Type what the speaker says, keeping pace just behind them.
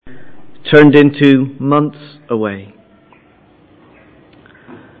turned into months away.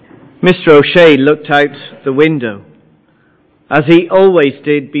 Mr. O'Shea looked out the window, as he always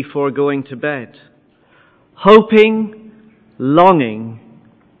did before going to bed, hoping, longing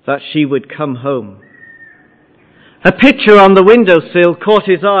that she would come home. A picture on the windowsill caught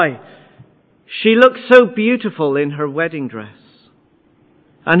his eye. She looked so beautiful in her wedding dress.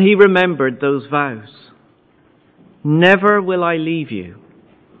 And he remembered those vows. Never will I leave you.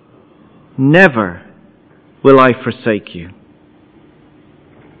 Never will I forsake you.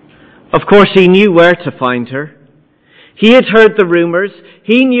 Of course, he knew where to find her. He had heard the rumors.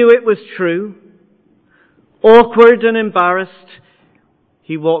 He knew it was true. Awkward and embarrassed,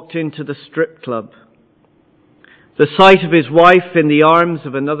 he walked into the strip club. The sight of his wife in the arms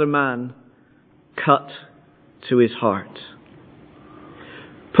of another man cut to his heart.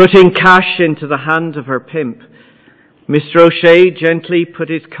 Putting cash into the hand of her pimp, Mr. O'Shea gently put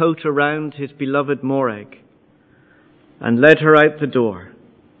his coat around his beloved Morag and led her out the door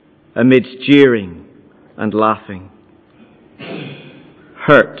amidst jeering and laughing,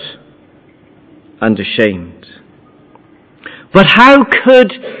 hurt and ashamed. But how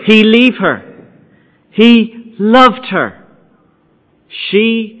could he leave her? He loved her.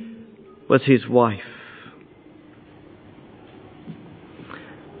 She was his wife.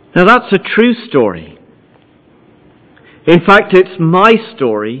 Now that's a true story. In fact, it's my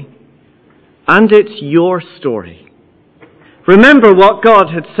story and it's your story. Remember what God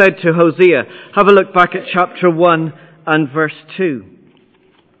had said to Hosea. Have a look back at chapter 1 and verse 2.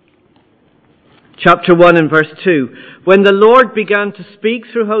 Chapter 1 and verse 2. When the Lord began to speak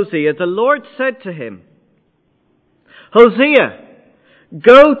through Hosea, the Lord said to him, Hosea,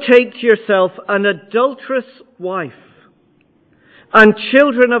 go take to yourself an adulterous wife and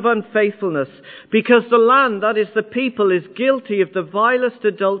children of unfaithfulness, because the land, that is the people, is guilty of the vilest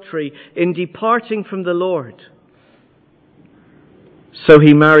adultery in departing from the Lord. So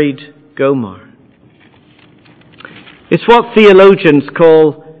he married Gomer. It's what theologians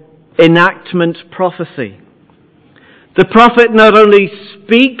call enactment prophecy. The prophet not only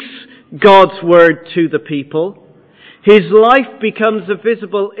speaks God's word to the people, his life becomes a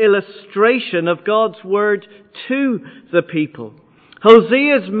visible illustration of God's word to the people.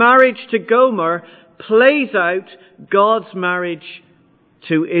 Hosea's marriage to Gomer plays out God's marriage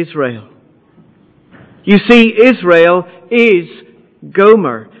to Israel. You see, Israel is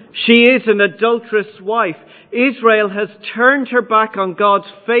Gomer. She is an adulterous wife. Israel has turned her back on God's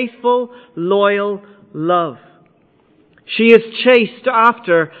faithful, loyal love. She is chased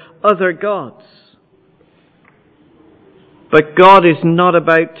after other gods. But God is not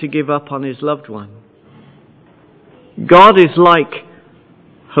about to give up on his loved one. God is like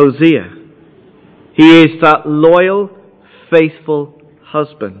Hosea. He is that loyal, faithful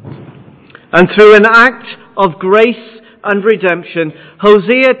husband. And through an act of grace and redemption,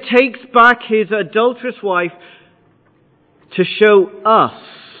 Hosea takes back his adulterous wife to show us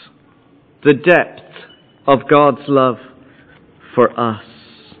the depth of God's love for us.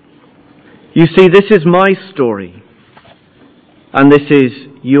 You see, this is my story, and this is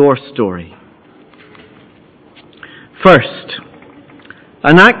your story. First,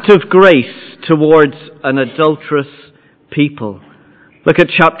 an act of grace towards an adulterous people. Look at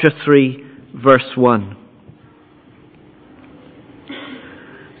chapter 3, verse 1.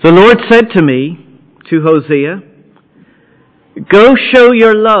 The Lord said to me, to Hosea, go show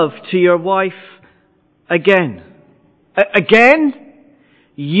your love to your wife again. Again?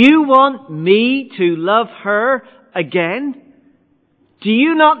 You want me to love her again? Do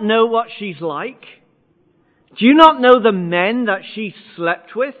you not know what she's like? Do you not know the men that she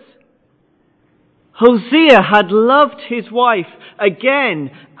slept with? Hosea had loved his wife again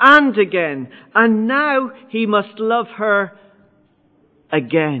and again, and now he must love her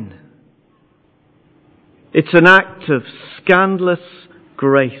again. It's an act of scandalous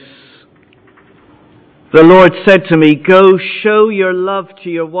grace. The Lord said to me, go show your love to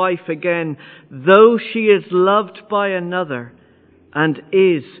your wife again, though she is loved by another and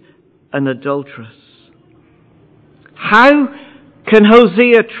is an adulteress. How can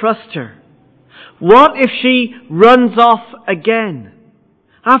Hosea trust her? What if she runs off again?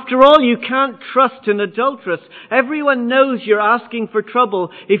 After all, you can't trust an adulteress. Everyone knows you're asking for trouble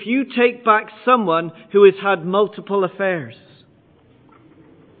if you take back someone who has had multiple affairs.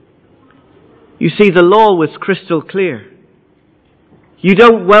 You see, the law was crystal clear. You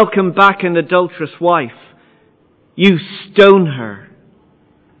don't welcome back an adulterous wife. You stone her.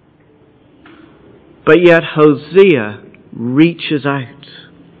 But yet Hosea reaches out.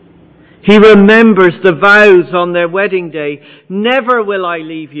 He remembers the vows on their wedding day. Never will I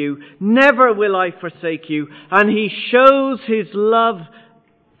leave you. Never will I forsake you. And he shows his love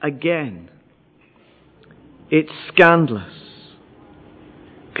again. It's scandalous.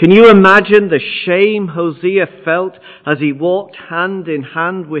 Can you imagine the shame Hosea felt as he walked hand in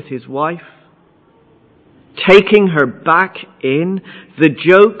hand with his wife? Taking her back in, the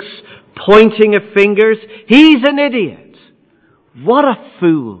jokes, pointing of fingers. He's an idiot. What a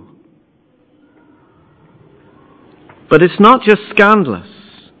fool. But it's not just scandalous.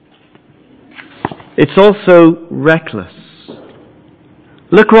 It's also reckless.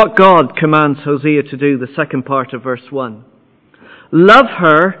 Look what God commands Hosea to do, the second part of verse 1. Love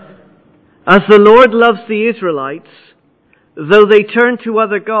her as the Lord loves the Israelites, though they turn to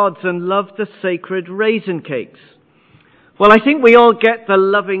other gods and love the sacred raisin cakes. Well, I think we all get the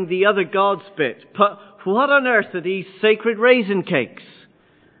loving the other gods bit, but what on earth are these sacred raisin cakes?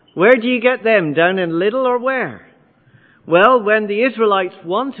 Where do you get them? Down in Lidl or where? Well, when the Israelites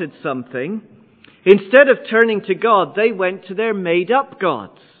wanted something, instead of turning to God, they went to their made-up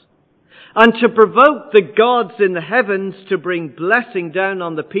gods. And to provoke the gods in the heavens to bring blessing down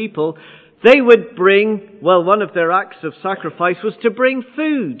on the people, they would bring, well, one of their acts of sacrifice was to bring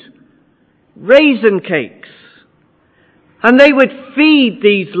food, raisin cakes. And they would feed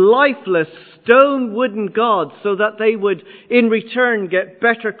these lifeless stone wooden gods so that they would in return get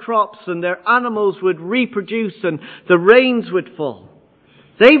better crops and their animals would reproduce and the rains would fall.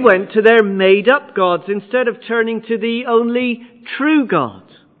 They went to their made up gods instead of turning to the only true God.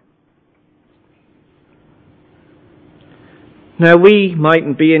 Now we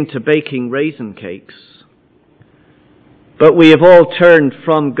mightn't be into baking raisin cakes, but we have all turned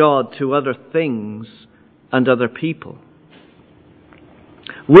from God to other things and other people.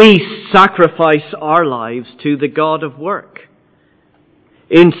 We sacrifice our lives to the God of work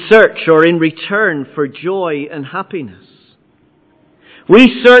in search or in return for joy and happiness.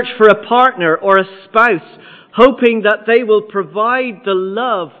 We search for a partner or a spouse, hoping that they will provide the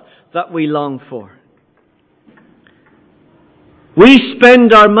love that we long for. We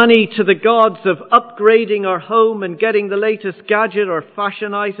spend our money to the gods of upgrading our home and getting the latest gadget or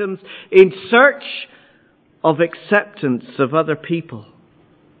fashion items in search of acceptance of other people.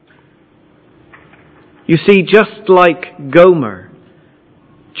 You see, just like Gomer,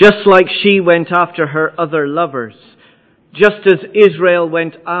 just like she went after her other lovers, just as Israel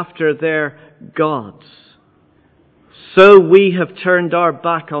went after their gods, so we have turned our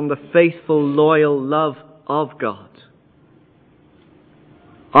back on the faithful, loyal love of God.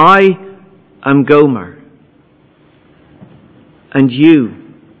 I am Gomer, and you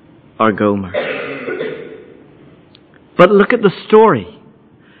are Gomer. But look at the story.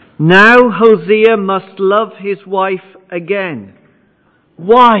 Now Hosea must love his wife again.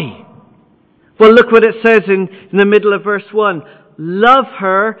 Why? Well, look what it says in the middle of verse 1. Love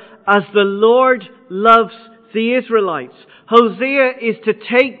her as the Lord loves the Israelites. Hosea is to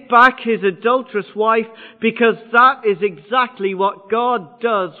take back his adulterous wife because that is exactly what God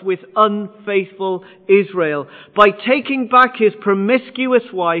does with unfaithful Israel. By taking back his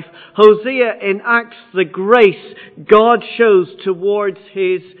promiscuous wife, Hosea enacts the grace God shows towards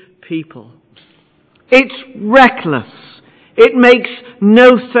his people. It's reckless. It makes no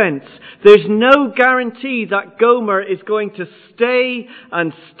sense. There's no guarantee that Gomer is going to stay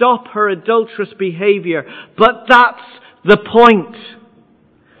and stop her adulterous behavior. But that's the point.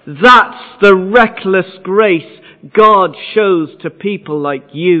 That's the reckless grace God shows to people like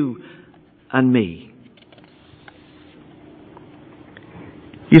you and me.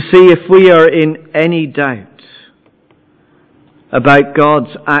 You see, if we are in any doubt about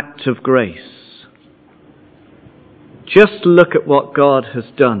God's act of grace, just look at what God has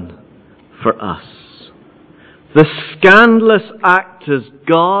done for us. The scandalous act as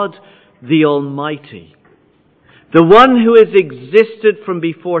God the Almighty, the one who has existed from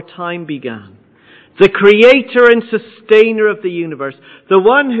before time began, the creator and sustainer of the universe, the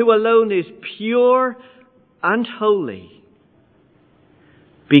one who alone is pure and holy,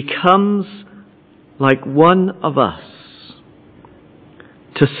 becomes like one of us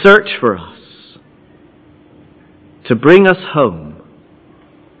to search for us, to bring us home,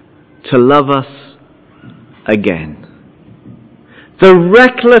 to love us again. The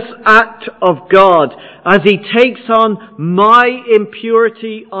reckless act of God as he takes on my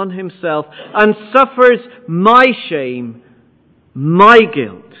impurity on himself and suffers my shame, my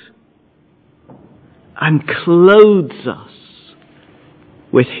guilt, and clothes us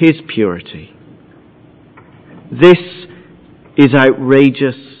with his purity. This is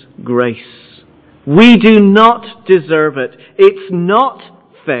outrageous grace. We do not deserve it. It's not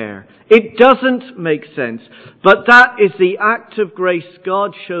fair. It doesn't make sense. But that is the act of grace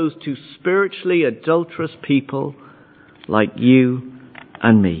God shows to spiritually adulterous people like you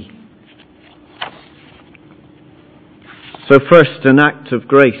and me. So first, an act of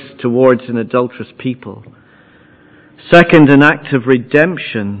grace towards an adulterous people. Second, an act of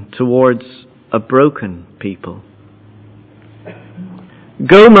redemption towards a broken people.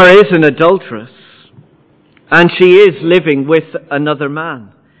 Gomer is an adulteress, and she is living with another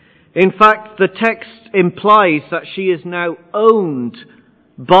man. In fact, the text implies that she is now owned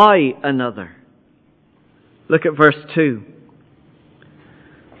by another. Look at verse 2.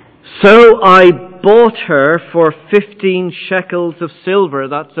 So I bought her for 15 shekels of silver.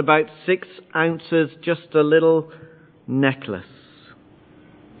 That's about 6 ounces, just a little necklace.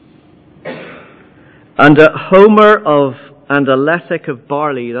 And a homer and a lethek of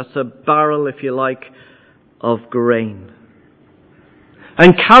barley. That's a barrel, if you like, of grain.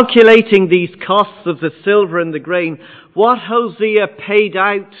 And calculating these costs of the silver and the grain, what Hosea paid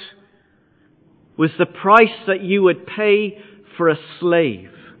out was the price that you would pay for a slave.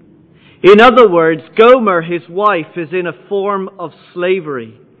 In other words, Gomer, his wife, is in a form of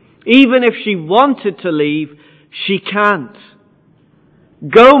slavery. Even if she wanted to leave, she can't.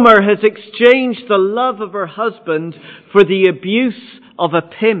 Gomer has exchanged the love of her husband for the abuse of a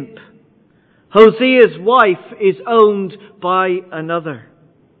pimp. Hosea's wife is owned by another.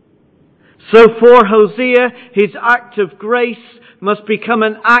 So for Hosea, his act of grace must become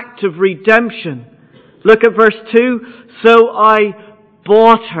an act of redemption. Look at verse 2. So I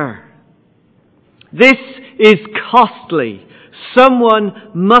bought her. This is costly.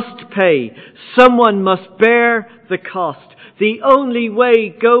 Someone must pay. Someone must bear the cost. The only way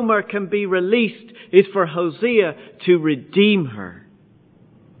Gomer can be released is for Hosea to redeem her.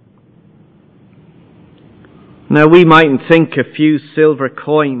 Now we mightn't think a few silver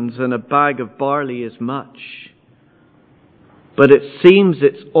coins and a bag of barley is much. But it seems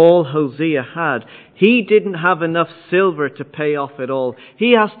it's all Hosea had. He didn't have enough silver to pay off it all.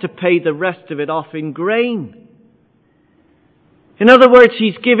 He has to pay the rest of it off in grain. In other words,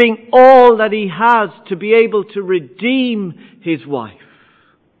 he's giving all that he has to be able to redeem his wife.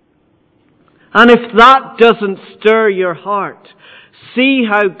 And if that doesn't stir your heart, see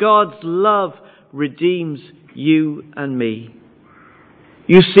how God's love redeems you and me.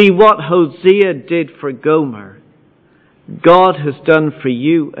 You see, what Hosea did for Gomer, God has done for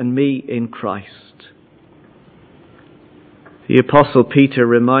you and me in Christ. The Apostle Peter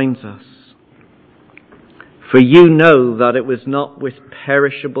reminds us, for you know that it was not with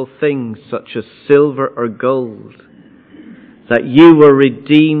perishable things such as silver or gold that you were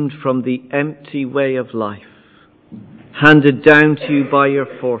redeemed from the empty way of life, handed down to you by your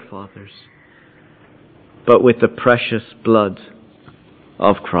forefathers, but with the precious blood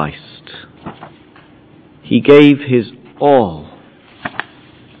of Christ. He gave his all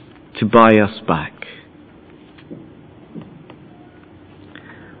to buy us back.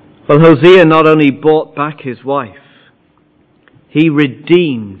 Well, Hosea not only bought back his wife, he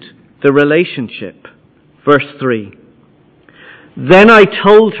redeemed the relationship. Verse 3. Then I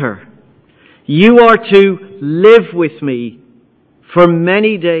told her, you are to live with me for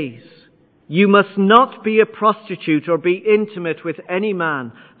many days. You must not be a prostitute or be intimate with any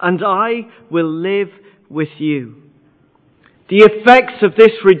man, and I will live with you. The effects of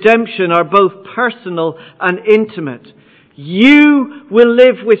this redemption are both personal and intimate. You will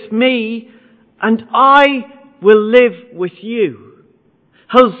live with me, and I will live with you.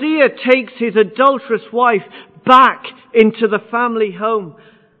 Hosea takes his adulterous wife back into the family home,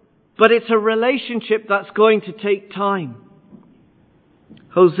 but it's a relationship that's going to take time.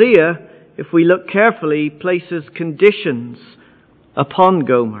 Hosea, if we look carefully, places conditions upon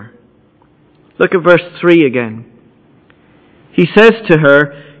Gomer. Look at verse 3 again. He says to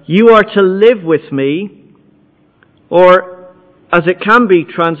her, you are to live with me, or as it can be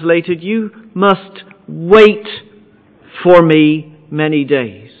translated, you must wait for me many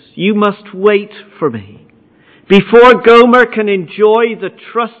days. You must wait for me. Before Gomer can enjoy the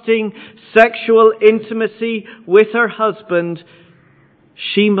trusting sexual intimacy with her husband,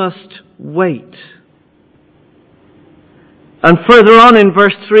 she must wait. And further on in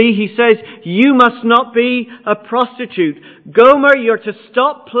verse 3, he says, you must not be a prostitute. Gomer, you're to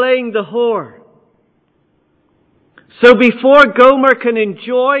stop playing the whore. So before Gomer can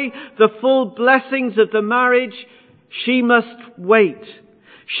enjoy the full blessings of the marriage, she must wait.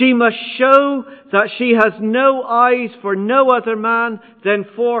 She must show that she has no eyes for no other man than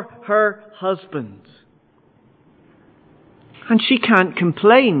for her husband. And she can't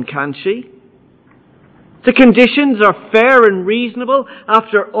complain, can she? The conditions are fair and reasonable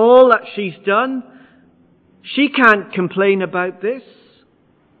after all that she's done. She can't complain about this.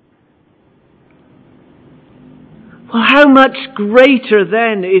 Well, how much greater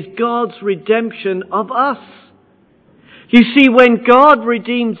then is God's redemption of us? You see, when God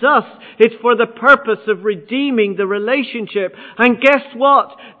redeems us, it's for the purpose of redeeming the relationship. And guess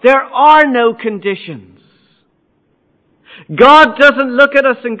what? There are no conditions. God doesn't look at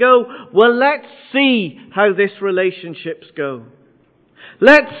us and go, well, let's see how this relationship goes.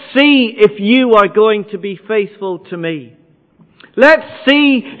 Let's see if you are going to be faithful to me. Let's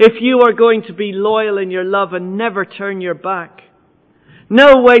see if you are going to be loyal in your love and never turn your back.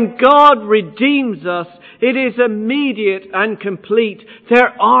 No, when God redeems us, it is immediate and complete.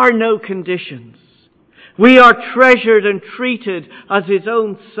 There are no conditions. We are treasured and treated as His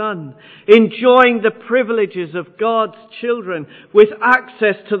own Son, enjoying the privileges of God's children with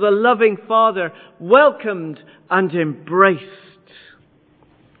access to the loving Father, welcomed and embraced.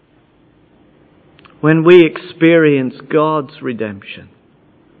 When we experience God's redemption,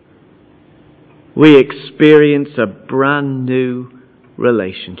 we experience a brand new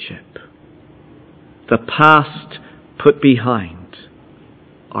relationship. The past put behind,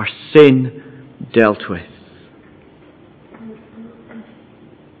 our sin dealt with.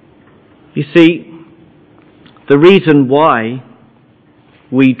 You see, the reason why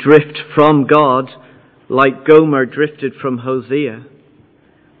we drift from God like Gomer drifted from Hosea,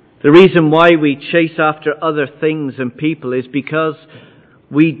 the reason why we chase after other things and people is because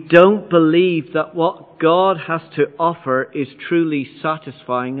we don't believe that what God has to offer is truly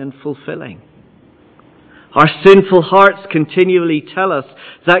satisfying and fulfilling. Our sinful hearts continually tell us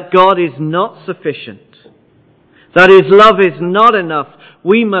that God is not sufficient, that His love is not enough.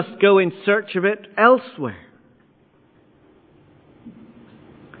 We must go in search of it elsewhere.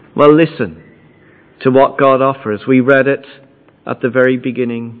 Well, listen to what God offers. We read it at the very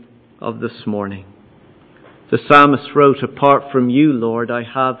beginning of this morning. The psalmist wrote, apart from you, Lord, I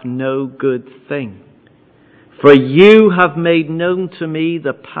have no good thing. For you have made known to me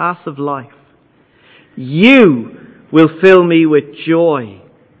the path of life. You will fill me with joy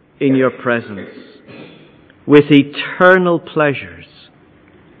in your presence, with eternal pleasures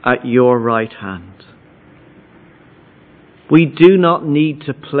at your right hand. We do not need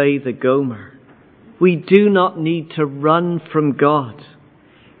to play the Gomer. We do not need to run from God.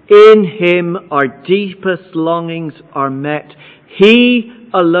 In Him our deepest longings are met. He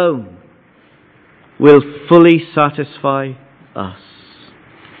alone will fully satisfy us.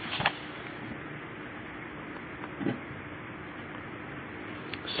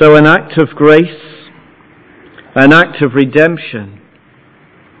 So an act of grace, an act of redemption,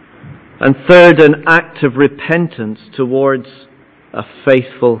 and third, an act of repentance towards a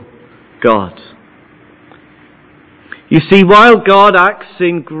faithful God. You see, while God acts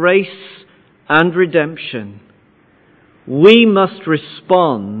in grace and redemption, we must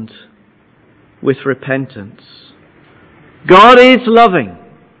respond with repentance. God is loving,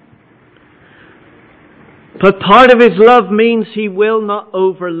 but part of His love means He will not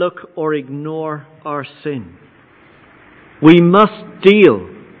overlook or ignore our sin. We must deal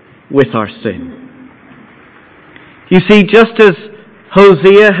with our sin. You see, just as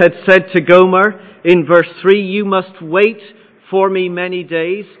Hosea had said to Gomer in verse 3, you must wait for me many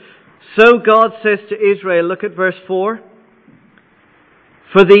days, so God says to Israel, look at verse 4,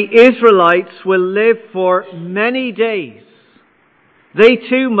 for the Israelites will live for many days. They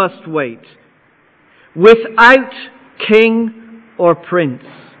too must wait, without king or prince,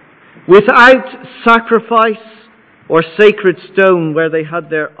 without sacrifice or sacred stone where they had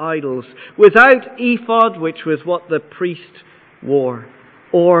their idols, without ephod, which was what the priest wore,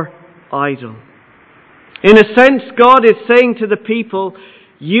 or idol. In a sense, God is saying to the people,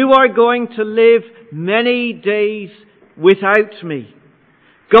 you are going to live many days without me.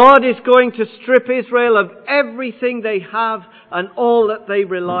 God is going to strip Israel of everything they have and all that they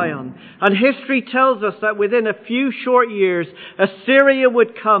rely on. And history tells us that within a few short years, Assyria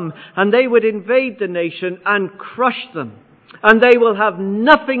would come and they would invade the nation and crush them. And they will have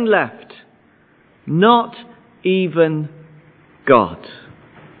nothing left, not even God.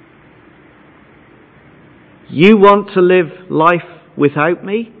 You want to live life without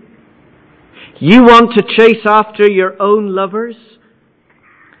me? You want to chase after your own lovers?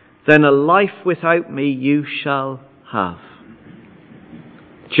 Then a life without me you shall have.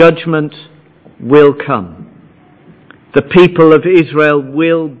 Judgment will come. The people of Israel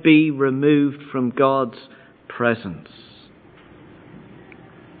will be removed from God's presence.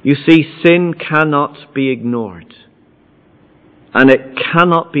 You see, sin cannot be ignored, and it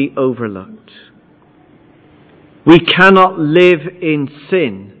cannot be overlooked. We cannot live in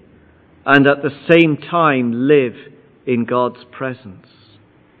sin and at the same time live in God's presence.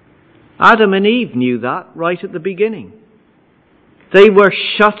 Adam and Eve knew that right at the beginning. They were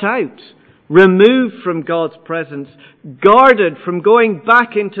shut out, removed from God's presence, guarded from going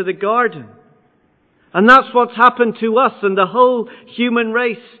back into the garden. And that's what's happened to us and the whole human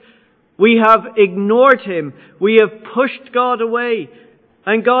race. We have ignored Him. We have pushed God away.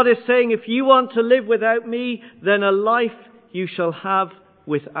 And God is saying, if you want to live without me, then a life you shall have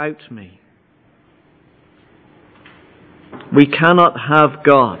without me. We cannot have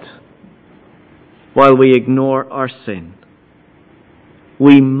God while we ignore our sin.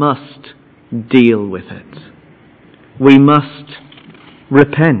 We must deal with it. We must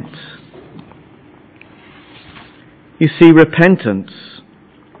repent. You see, repentance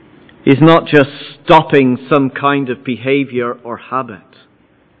is not just stopping some kind of behavior or habit.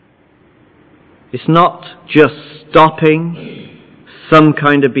 It's not just stopping some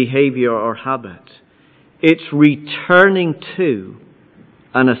kind of behavior or habit. It's returning to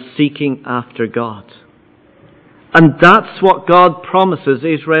and a seeking after God. And that's what God promises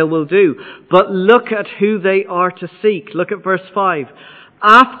Israel will do. But look at who they are to seek. Look at verse 5.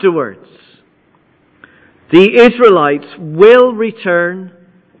 Afterwards, the Israelites will return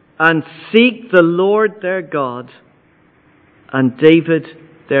and seek the Lord their God and David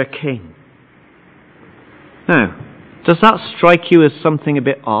their king. Now, does that strike you as something a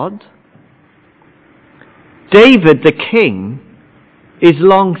bit odd? David the king is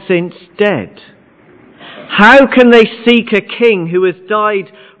long since dead. How can they seek a king who has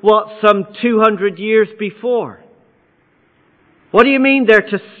died, some 200 years before? What do you mean they're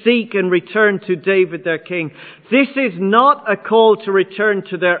to seek and return to David their king? This is not a call to return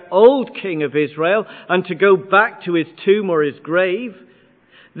to their old king of Israel and to go back to his tomb or his grave.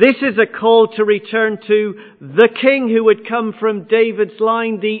 This is a call to return to the king who would come from David's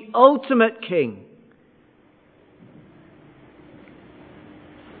line, the ultimate king.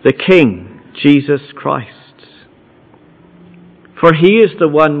 The King, Jesus Christ. For He is the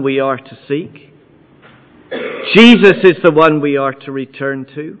one we are to seek. Jesus is the one we are to return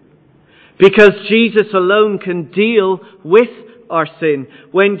to. Because Jesus alone can deal with our sin.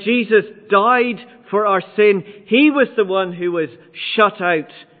 When Jesus died for our sin, He was the one who was shut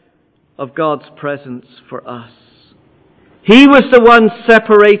out of God's presence for us. He was the one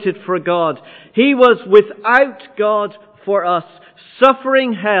separated from God. He was without God for us,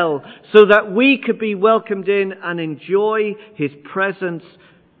 suffering hell so that we could be welcomed in and enjoy His presence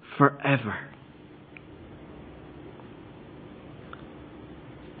forever.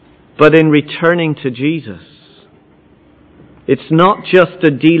 But in returning to Jesus, it's not just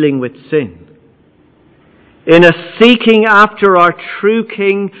a dealing with sin. In a seeking after our true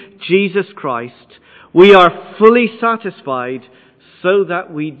King, Jesus Christ, we are fully satisfied so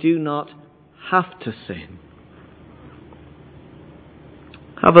that we do not have to sin.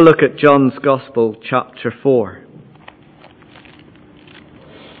 Have a look at John's Gospel, chapter 4.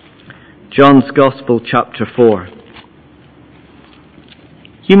 John's Gospel, chapter 4.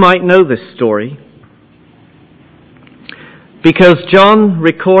 You might know this story because John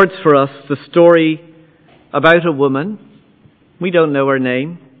records for us the story about a woman, we don't know her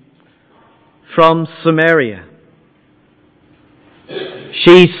name, from Samaria.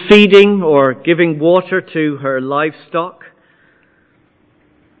 She's feeding or giving water to her livestock.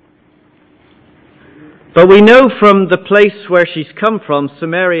 But we know from the place where she's come from,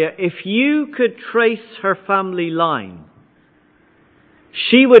 Samaria, if you could trace her family line,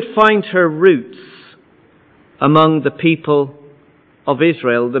 she would find her roots among the people of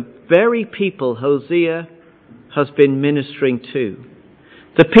Israel, the very people Hosea has been ministering to.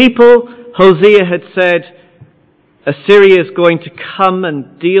 The people Hosea had said, Assyria is going to come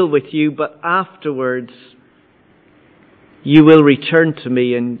and deal with you, but afterwards you will return to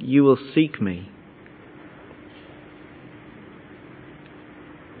me and you will seek me.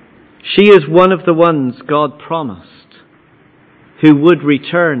 She is one of the ones God promised who would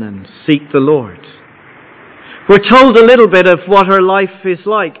return and seek the Lord. We're told a little bit of what her life is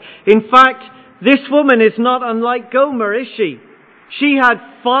like. In fact, this woman is not unlike Gomer, is she? She had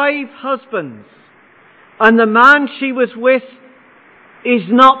 5 husbands, and the man she was with is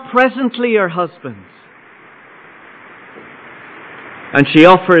not presently her husband. And she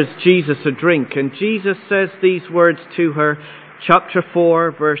offers Jesus a drink, and Jesus says these words to her, chapter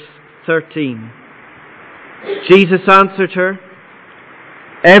 4, verse 13. Jesus answered her,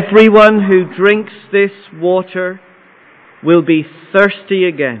 "Everyone who drinks this water will be thirsty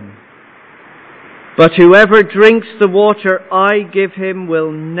again. But whoever drinks the water I give him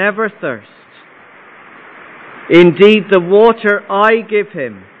will never thirst. Indeed, the water I give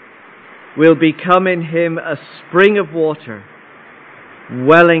him will become in him a spring of water,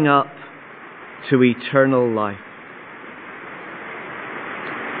 welling up to eternal life.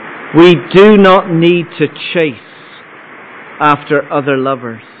 We do not need to chase after other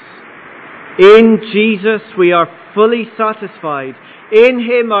lovers. In Jesus we are fully satisfied. In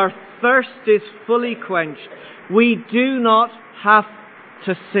him our thirst is fully quenched. We do not have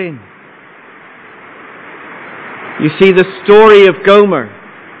to sin. You see, the story of Gomer,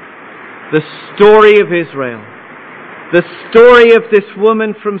 the story of Israel, the story of this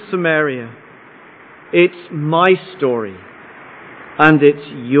woman from Samaria, it's my story and it's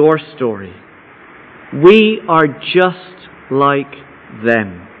your story. We are just like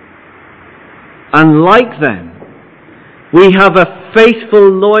them. And like them, we have a faithful,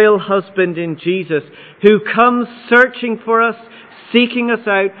 loyal husband in Jesus who comes searching for us, seeking us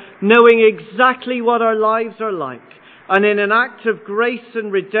out, knowing exactly what our lives are like. And in an act of grace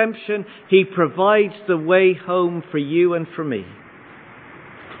and redemption, he provides the way home for you and for me.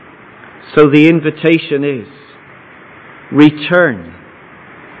 So the invitation is, return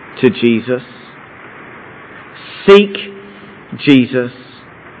to Jesus. Seek Jesus,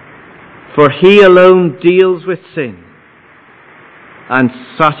 for he alone deals with sin and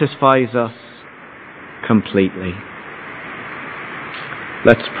satisfies us completely.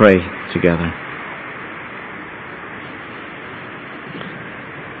 Let's pray together.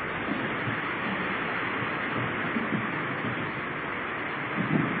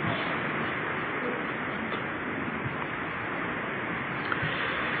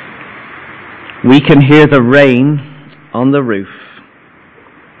 We can hear the rain on the roof.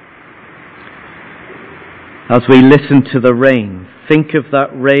 As we listen to the rain, think of that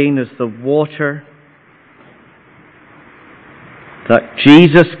rain as the water that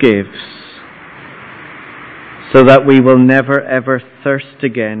Jesus gives so that we will never ever thirst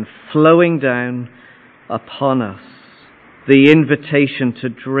again, flowing down upon us, the invitation to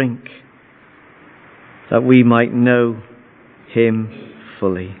drink that we might know him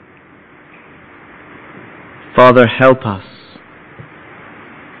fully. Father, help us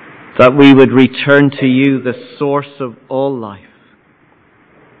that we would return to you, the source of all life,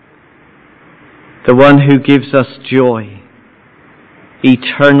 the one who gives us joy,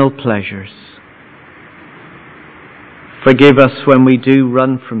 eternal pleasures. Forgive us when we do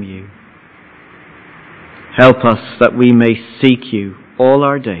run from you. Help us that we may seek you all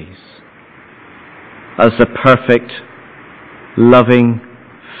our days as the perfect, loving,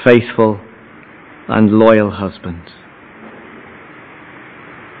 faithful, and loyal husband.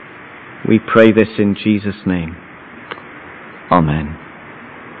 We pray this in Jesus' name. Amen.